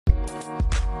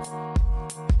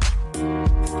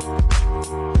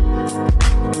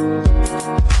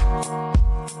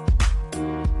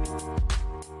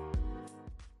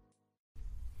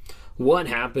What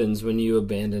happens when you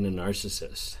abandon a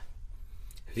narcissist?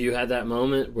 Have you had that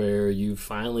moment where you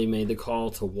finally made the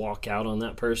call to walk out on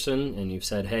that person and you've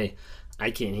said, hey, I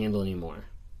can't handle anymore?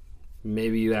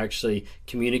 Maybe you actually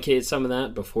communicated some of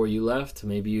that before you left.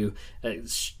 Maybe you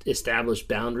established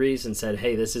boundaries and said,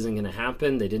 hey, this isn't going to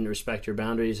happen. They didn't respect your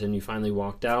boundaries and you finally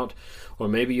walked out. Or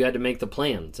maybe you had to make the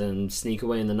plans and sneak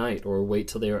away in the night or wait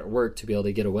till they were at work to be able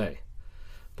to get away.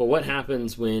 But what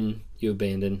happens when you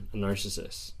abandon a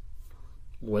narcissist?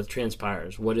 What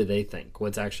transpires? What do they think?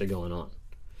 What's actually going on?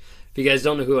 If you guys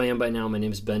don't know who I am by now, my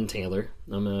name is Ben Taylor.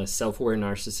 I'm a self-aware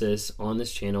narcissist on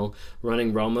this channel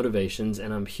running Raw Motivations,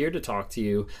 and I'm here to talk to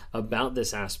you about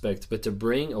this aspect, but to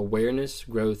bring awareness,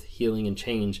 growth, healing, and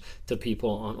change to people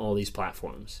on all these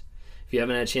platforms. If you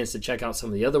haven't had a chance to check out some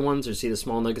of the other ones or see the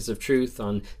small nuggets of truth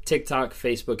on TikTok,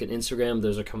 Facebook, and Instagram,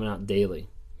 those are coming out daily.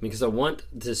 Because I want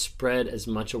to spread as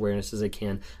much awareness as I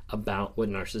can about what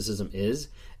narcissism is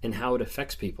and how it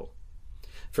affects people.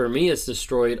 For me, it's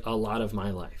destroyed a lot of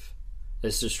my life.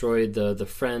 It's destroyed the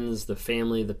friends, the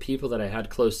family, the people that I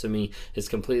had close to me. It's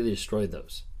completely destroyed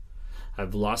those.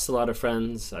 I've lost a lot of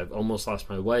friends. I've almost lost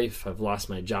my wife. I've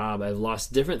lost my job. I've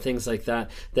lost different things like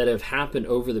that that have happened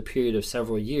over the period of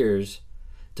several years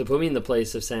to put me in the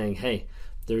place of saying, hey,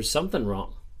 there's something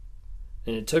wrong.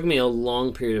 And it took me a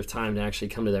long period of time to actually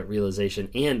come to that realization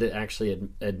and to actually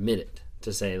admit it,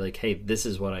 to say like, hey, this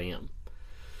is what I am.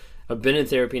 I've been in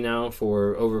therapy now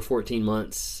for over 14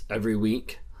 months every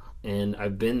week, and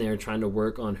I've been there trying to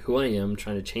work on who I am,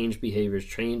 trying to change behaviors,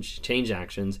 change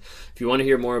actions. If you want to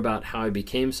hear more about how I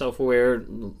became self-aware,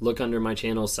 look under my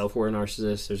channel, Self-Aware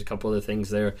Narcissist. There's a couple other things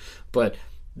there, but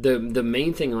the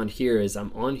main thing on here is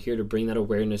I'm on here to bring that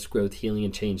awareness, growth, healing,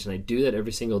 and change. And I do that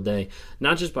every single day,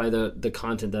 not just by the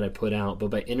content that I put out,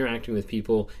 but by interacting with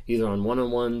people either on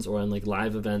one-on-ones or on like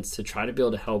live events to try to be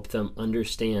able to help them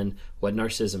understand what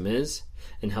narcissism is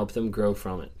and help them grow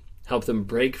from it. Help them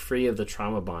break free of the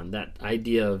trauma bond, that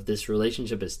idea of this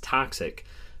relationship is toxic,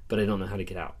 but I don't know how to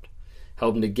get out.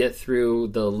 Help them to get through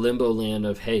the limbo land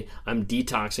of, hey, I'm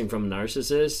detoxing from a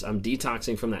narcissist. I'm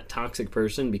detoxing from that toxic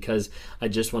person because I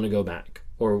just want to go back.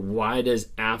 Or why does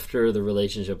after the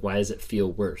relationship, why does it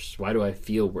feel worse? Why do I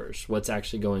feel worse? What's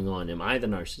actually going on? Am I the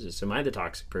narcissist? Am I the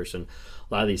toxic person?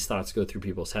 A lot of these thoughts go through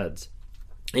people's heads.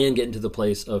 And get into the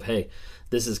place of, hey,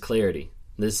 this is clarity.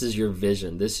 This is your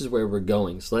vision. This is where we're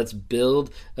going. So let's build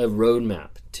a roadmap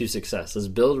to success. Let's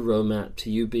build a roadmap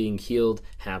to you being healed,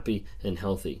 happy, and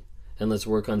healthy. And let's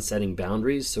work on setting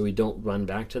boundaries so we don't run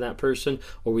back to that person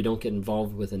or we don't get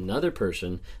involved with another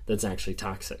person that's actually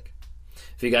toxic.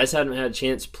 If you guys haven't had a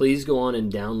chance, please go on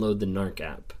and download the NARC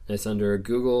app. It's under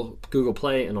Google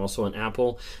Play and also on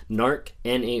Apple. NARC,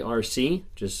 N-A-R-C.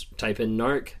 Just type in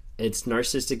NARC. It's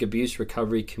Narcissistic Abuse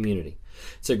Recovery Community.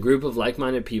 It's a group of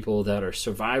like-minded people that are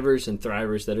survivors and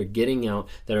thrivers that are getting out,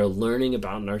 that are learning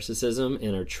about narcissism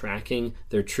and are tracking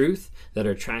their truth, that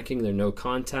are tracking their no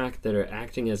contact, that are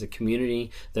acting as a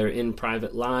community, that are in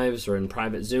private lives or in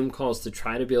private Zoom calls to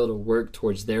try to be able to work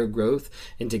towards their growth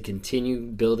and to continue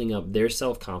building up their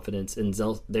self-confidence and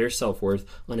their self-worth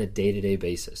on a day-to-day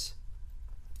basis.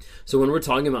 So when we're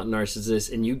talking about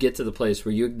narcissists and you get to the place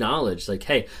where you acknowledge like,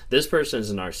 hey, this person is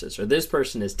a narcissist or this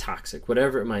person is toxic,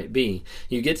 whatever it might be,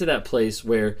 you get to that place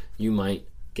where you might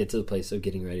get to the place of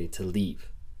getting ready to leave.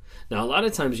 Now, a lot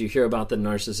of times you hear about the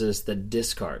narcissist that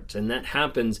discards, and that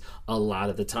happens a lot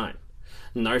of the time.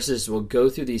 Narcissists will go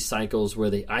through these cycles where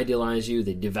they idealize you,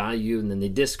 they devalue you, and then they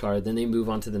discard, then they move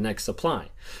on to the next supply.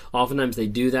 Oftentimes they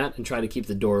do that and try to keep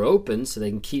the door open so they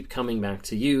can keep coming back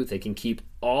to you, they can keep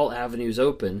all avenues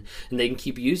open, and they can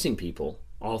keep using people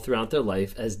all throughout their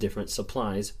life as different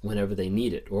supplies whenever they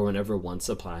need it or whenever one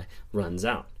supply runs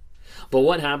out. But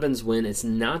what happens when it's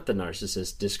not the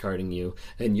narcissist discarding you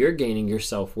and you're gaining your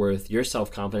self-worth, your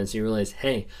self-confidence, and you realize,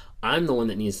 hey, I'm the one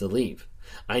that needs to leave.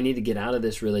 I need to get out of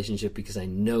this relationship because I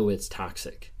know it's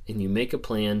toxic. And you make a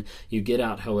plan, you get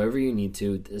out however you need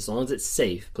to, as long as it's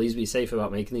safe. Please be safe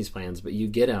about making these plans, but you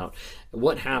get out.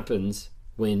 What happens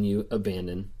when you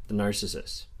abandon the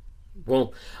narcissist?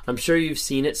 Well, I'm sure you've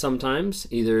seen it sometimes,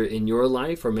 either in your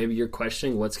life or maybe you're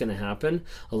questioning what's going to happen.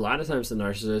 A lot of times the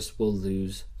narcissist will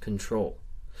lose control.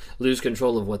 Lose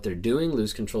control of what they're doing,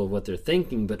 lose control of what they're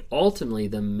thinking, but ultimately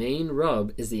the main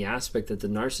rub is the aspect that the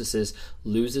narcissist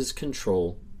loses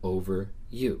control over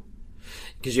you.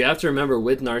 Because you have to remember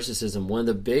with narcissism, one of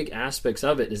the big aspects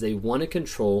of it is they want to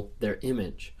control their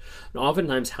image. And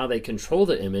oftentimes how they control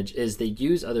the image is they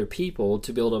use other people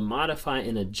to be able to modify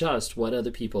and adjust what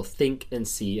other people think and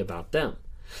see about them.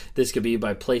 This could be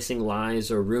by placing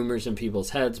lies or rumors in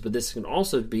people's heads, but this can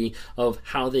also be of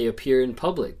how they appear in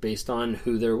public based on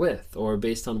who they're with, or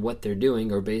based on what they're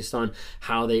doing, or based on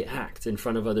how they act in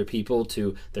front of other people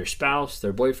to their spouse,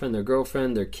 their boyfriend, their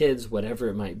girlfriend, their kids, whatever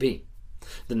it might be.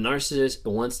 The narcissist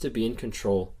wants to be in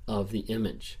control of the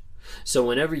image. So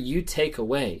whenever you take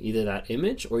away either that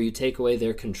image or you take away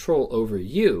their control over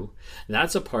you,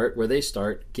 that's a part where they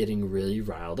start getting really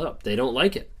riled up. They don't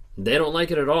like it. They don't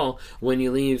like it at all when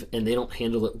you leave, and they don't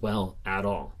handle it well at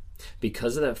all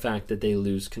because of that fact that they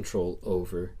lose control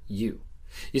over you.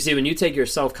 You see, when you take your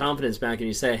self-confidence back and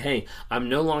you say, hey, I'm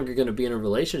no longer going to be in a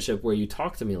relationship where you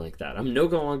talk to me like that. I'm no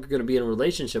longer going to be in a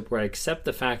relationship where I accept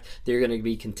the fact that you're going to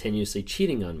be continuously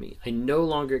cheating on me. I no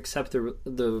longer accept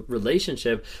the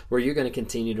relationship where you're going to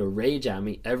continue to rage at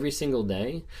me every single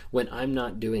day when I'm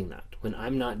not doing that, when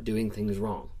I'm not doing things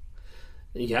wrong.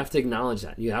 You have to acknowledge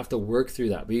that. You have to work through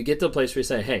that. But you get to a place where you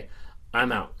say, hey,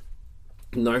 I'm out.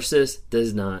 Narcissist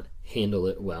does not handle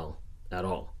it well at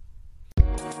all.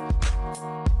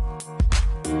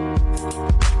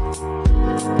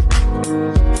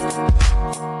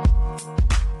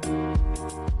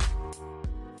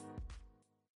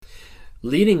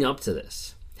 Leading up to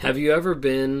this, have you ever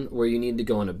been where you need to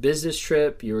go on a business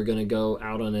trip? You were going to go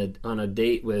out on a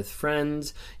date with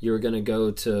friends. You were going to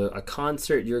go to a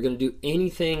concert. You were going to do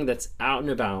anything that's out and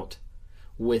about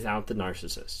without the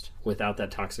narcissist, without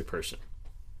that toxic person.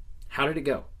 How did it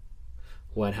go?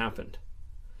 What happened?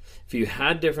 If you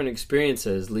had different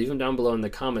experiences, leave them down below in the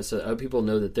comments so that other people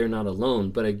know that they're not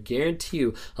alone. But I guarantee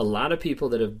you, a lot of people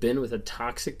that have been with a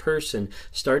toxic person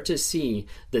start to see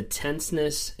the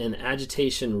tenseness and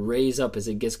agitation raise up as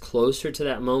it gets closer to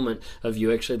that moment of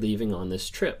you actually leaving on this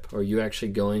trip, or you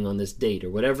actually going on this date, or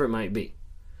whatever it might be.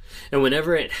 And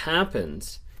whenever it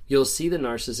happens, you'll see the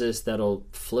narcissist that'll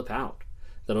flip out,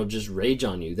 that'll just rage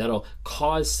on you, that'll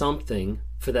cause something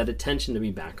for that attention to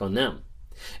be back on them.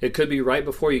 It could be right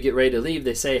before you get ready to leave,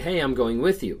 they say, hey, I'm going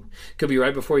with you. It could be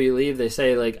right before you leave, they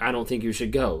say, like, I don't think you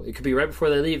should go. It could be right before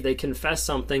they leave, they confess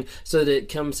something so that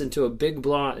it comes into a big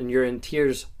blot and you're in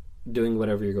tears doing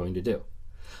whatever you're going to do.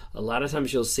 A lot of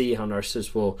times you'll see how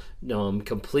narcissists will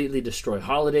completely destroy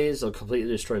holidays, they'll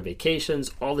completely destroy vacations,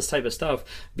 all this type of stuff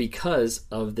because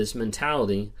of this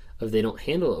mentality of they don't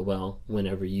handle it well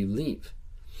whenever you leave.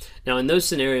 Now, in those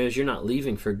scenarios, you're not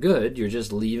leaving for good. You're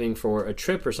just leaving for a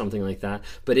trip or something like that.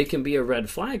 But it can be a red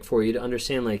flag for you to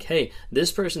understand, like, hey,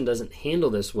 this person doesn't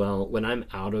handle this well when I'm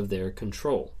out of their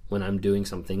control, when I'm doing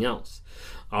something else.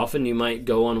 Often you might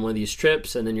go on one of these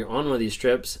trips, and then you're on one of these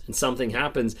trips, and something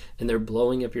happens, and they're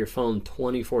blowing up your phone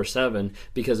 24/7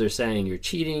 because they're saying, you're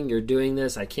cheating, you're doing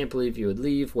this, I can't believe you would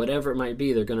leave. Whatever it might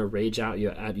be, they're going to rage at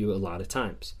you a lot of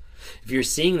times. If you're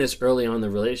seeing this early on in the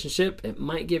relationship, it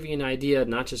might give you an idea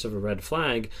not just of a red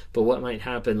flag, but what might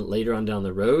happen later on down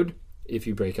the road if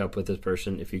you break up with this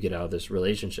person, if you get out of this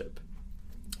relationship.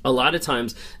 A lot of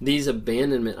times, these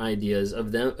abandonment ideas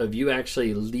of you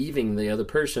actually leaving the other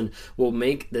person will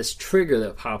make this trigger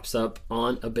that pops up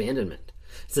on abandonment.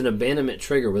 It's an abandonment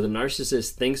trigger where the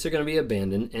narcissist thinks they're going to be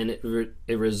abandoned, and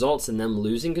it results in them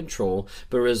losing control,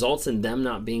 but results in them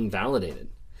not being validated.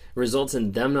 Results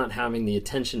in them not having the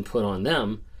attention put on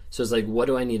them. So it's like, what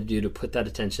do I need to do to put that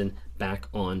attention back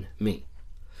on me?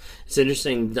 It's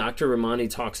interesting, Dr. Ramani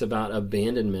talks about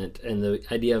abandonment and the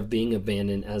idea of being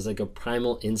abandoned as like a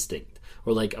primal instinct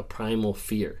or like a primal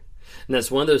fear. And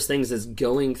that's one of those things that's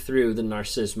going through the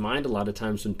narcissist's mind a lot of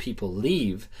times when people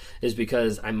leave, is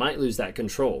because I might lose that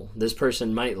control. This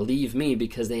person might leave me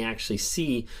because they actually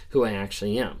see who I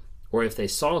actually am. Or if they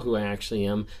saw who I actually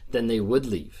am, then they would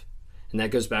leave. And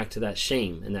that goes back to that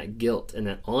shame and that guilt and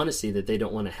that honesty that they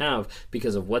don't want to have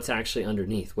because of what's actually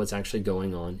underneath, what's actually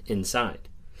going on inside.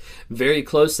 Very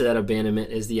close to that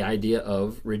abandonment is the idea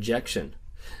of rejection.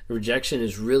 Rejection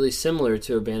is really similar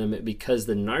to abandonment because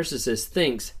the narcissist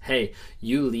thinks, hey,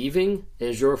 you leaving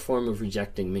is your form of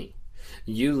rejecting me.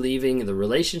 You leaving the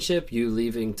relationship, you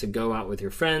leaving to go out with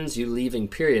your friends, you leaving,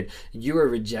 period. You are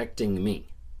rejecting me.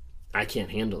 I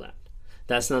can't handle that.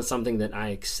 That's not something that I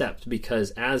accept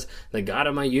because as the God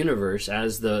of my universe,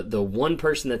 as the one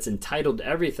person that's entitled to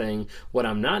everything, what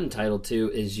I'm not entitled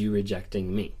to is you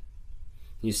rejecting me.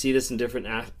 You see this in different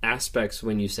aspects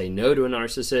when you say no to a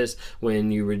narcissist,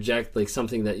 when you reject like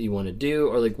something that you want to do,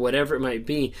 or like whatever it might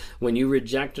be. When you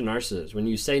reject a narcissist, when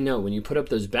you say no, when you put up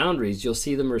those boundaries, you'll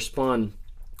see them respond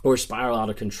or spiral out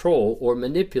of control or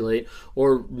manipulate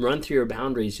or run through your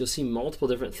boundaries. You'll see multiple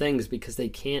different things because they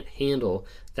can't handle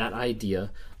that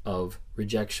idea of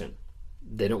rejection.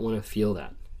 They don't want to feel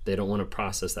that. They don't want to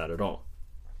process that at all.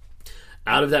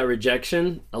 Out of that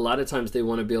rejection, a lot of times they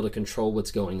want to be able to control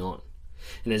what's going on.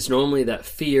 And it's normally that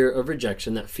fear of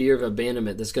rejection, that fear of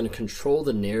abandonment that's going to control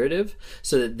the narrative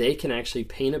so that they can actually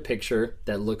paint a picture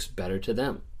that looks better to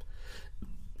them.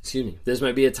 Excuse me. This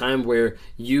might be a time where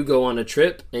you go on a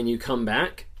trip and you come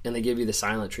back and they give you the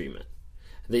silent treatment.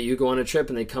 That you go on a trip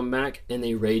and they come back and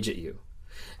they rage at you.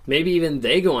 Maybe even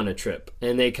they go on a trip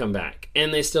and they come back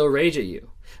and they still rage at you,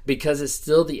 because it's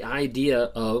still the idea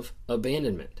of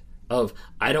abandonment, of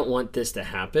I don't want this to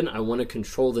happen. I want to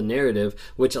control the narrative,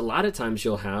 which a lot of times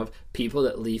you'll have people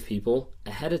that leave people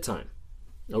ahead of time.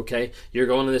 Okay, you're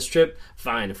going on this trip,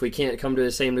 fine. If we can't come to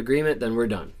the same agreement, then we're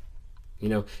done. You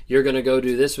know, you're going to go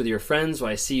do this with your friends.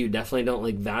 Well, I see you definitely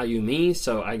don't value me,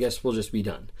 so I guess we'll just be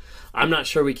done. I'm not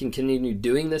sure we can continue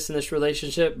doing this in this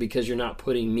relationship because you're not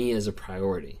putting me as a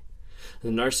priority. The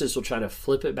narcissist will try to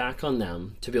flip it back on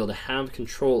them to be able to have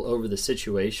control over the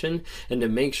situation and to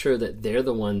make sure that they're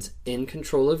the ones in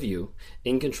control of you,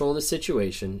 in control of the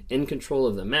situation, in control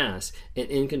of the mask, and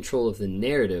in control of the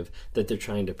narrative that they're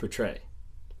trying to portray.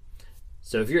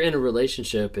 So if you're in a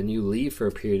relationship and you leave for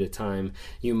a period of time,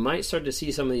 you might start to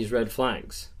see some of these red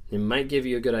flags. It might give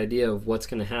you a good idea of what's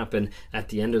going to happen at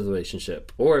the end of the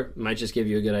relationship, or it might just give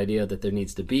you a good idea that there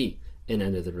needs to be an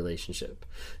end of the relationship.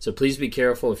 So please be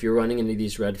careful if you're running into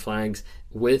these red flags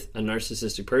with a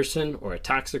narcissistic person or a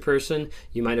toxic person.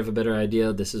 You might have a better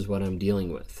idea, this is what I'm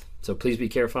dealing with. So please be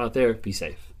careful out there. Be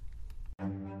safe.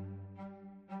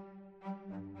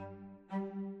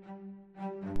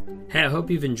 Hey, I hope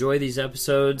you've enjoyed these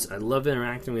episodes. I love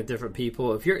interacting with different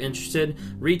people. If you're interested,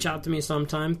 reach out to me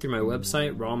sometime through my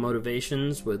website, Raw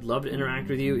Motivations. Would love to interact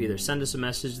with you. Either send us a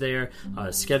message there,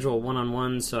 schedule a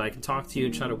one-on-one so I can talk to you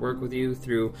and try to work with you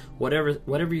through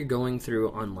whatever you're going through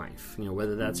on life. You know,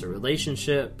 whether that's a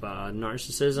relationship,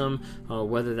 narcissism,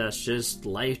 whether that's just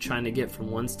life trying to get from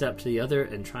one step to the other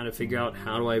and trying to figure out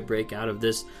how do I break out of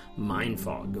this mind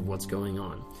fog of what's going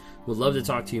on. Would love to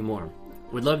talk to you more.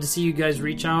 We'd love to see you guys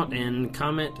reach out and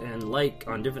comment and like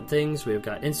on different things. We've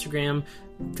got Instagram,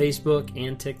 Facebook,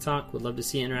 and TikTok. We'd love to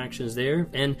see interactions there.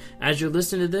 And as you're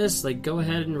listening to this, go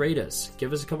ahead and rate us.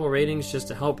 Give us a couple of ratings just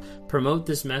to help promote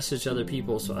this message to other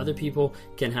people so other people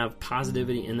can have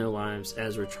positivity in their lives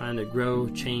as we're trying to grow,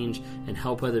 change, and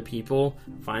help other people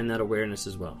find that awareness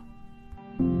as well.